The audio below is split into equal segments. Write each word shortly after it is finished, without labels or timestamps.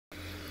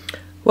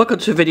Welcome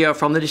to a video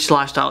from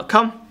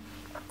thedigital-lifestyle.com.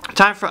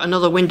 Time for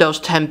another Windows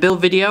 10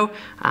 build video,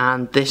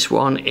 and this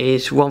one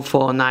is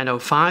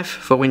 14905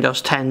 for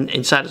Windows 10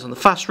 Insiders on the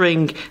Fast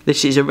Ring.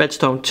 This is a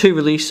Redstone 2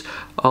 release,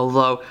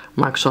 although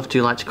Microsoft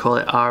do like to call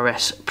it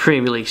RS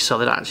pre-release, so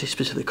they don't actually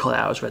specifically call it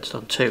out as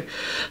Redstone 2.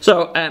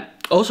 So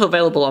also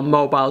available on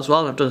mobile as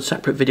well, and I've done a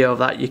separate video of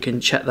that, you can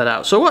check that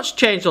out. So what's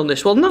changed on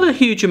this? Well, not a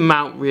huge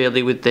amount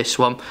really with this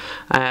one.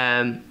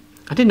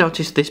 I did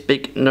notice this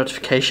big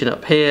notification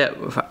up here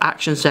for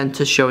Action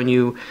Center showing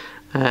you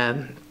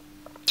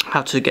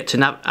how to get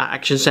to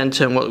Action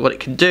Center and what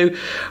it can do.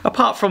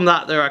 Apart from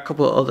that, there are a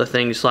couple of other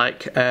things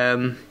like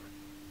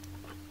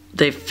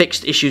they've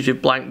fixed issues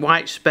with blank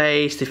white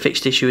space, they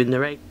fixed issue in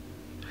the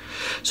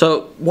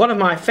So one of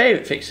my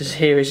favourite fixes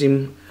here is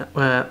in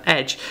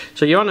Edge.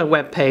 So you're on a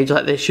web page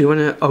like this, you want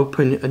to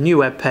open a new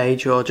web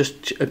page or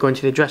just go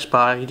into the address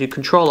bar, you do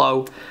CTRL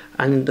O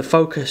and the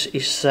focus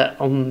is set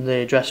on the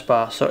address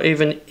bar. So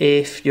even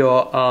if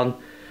you're on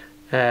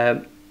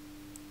a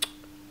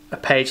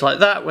page like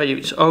that where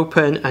it's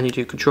open and you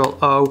do CTRL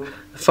O,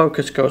 the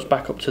focus goes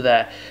back up to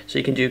there. So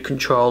you can do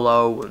CTRL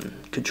O and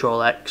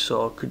CTRL X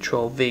or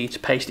CTRL V to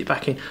paste it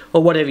back in,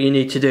 or whatever you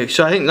need to do.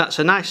 So I think that's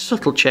a nice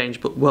subtle change,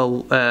 but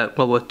well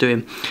worth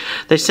doing.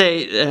 They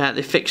say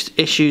they fixed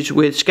issues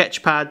with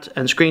Sketchpad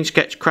and Screen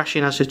Sketch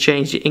crashing as they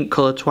changed the ink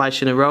colour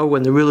twice in a row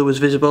when the ruler was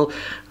visible.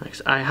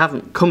 I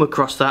haven't come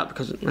across that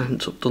because I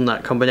haven't done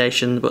that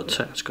combination, but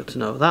it's good to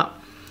know that.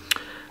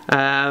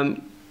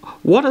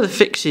 What are the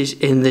fixes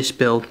in this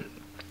build?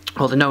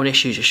 Or the known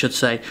issues, I should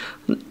say.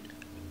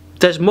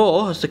 There's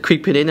more as they're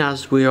creeping in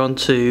as we're on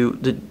to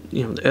the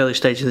the early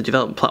stages of the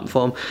development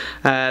platform.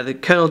 The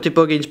kernel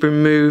debugging's been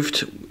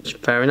removed,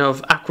 fair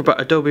enough. Acrobat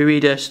Adobe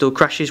Reader still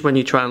crashes when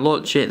you try and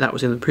launch it. That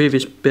was in the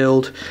previous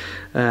build.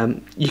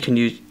 You can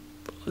use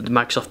the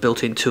Microsoft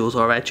built-in tools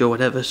or Edge or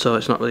whatever, so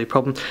it's not really a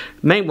problem.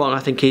 The main one I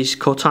think is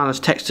Cortana's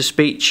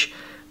text-to-speech.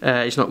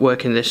 It's not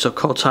working this, so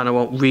Cortana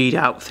won't read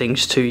out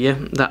things to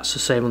you. That's the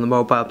same on the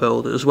mobile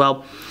build as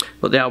well,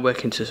 but they are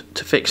working to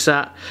fix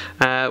that.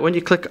 When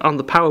you click on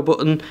the power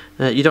button,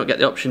 you don't get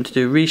the option to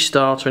do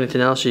restart or anything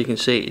else, so you can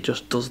see it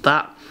just does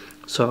that.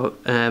 So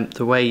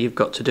the way you've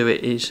got to do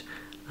it is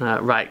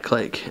right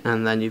click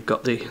and then you've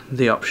got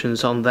the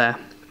options on there.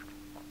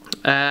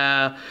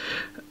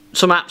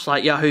 Some apps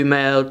like Yahoo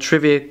Mail,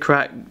 Trivia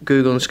Crack,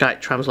 Google and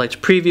Skype Translator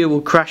Preview will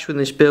crash with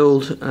this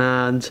build,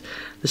 and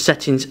the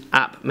Settings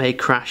app may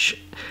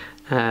crash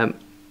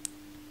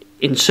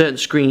in certain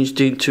screens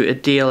due to a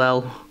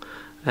DLL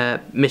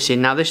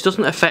missing. Now this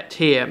doesn't affect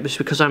here, just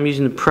because I'm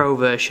using the Pro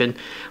version,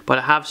 but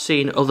I have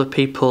seen other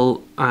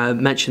people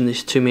mention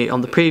this to me on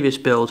the previous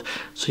build.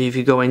 So if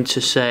you go into,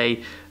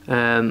 say,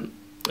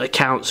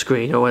 account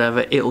screen or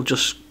whatever, it'll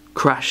just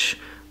crash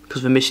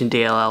because we're missing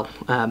DLL.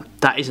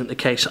 That isn't the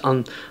case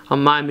on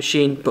my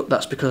machine, but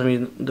that's because I'm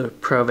using the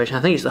Pro version.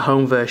 I think it's the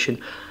home version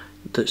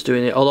that's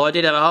doing it, although I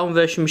did have a home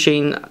version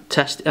machine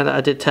test and I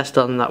did test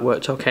on and that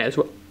worked okay as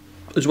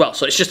well.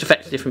 So it's just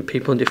affected different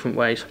people in different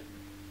ways.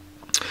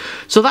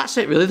 So that's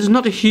it really. There's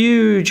not a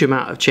huge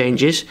amount of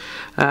changes.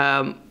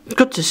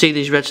 Good to see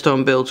these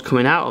Redstone builds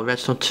coming out, or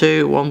Redstone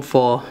 2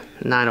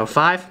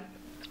 14905.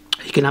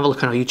 You can have a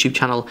look on our YouTube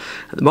channel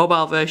at the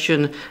mobile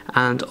version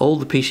and all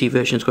the PC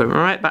versions, going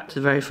right back to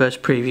the very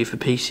first preview for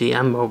PC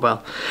and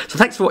mobile. So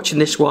thanks for watching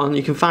this one.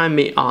 You can find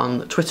me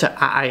on Twitter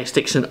at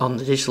 @ISDixon on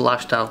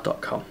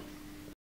thedigital-lifestyle.com.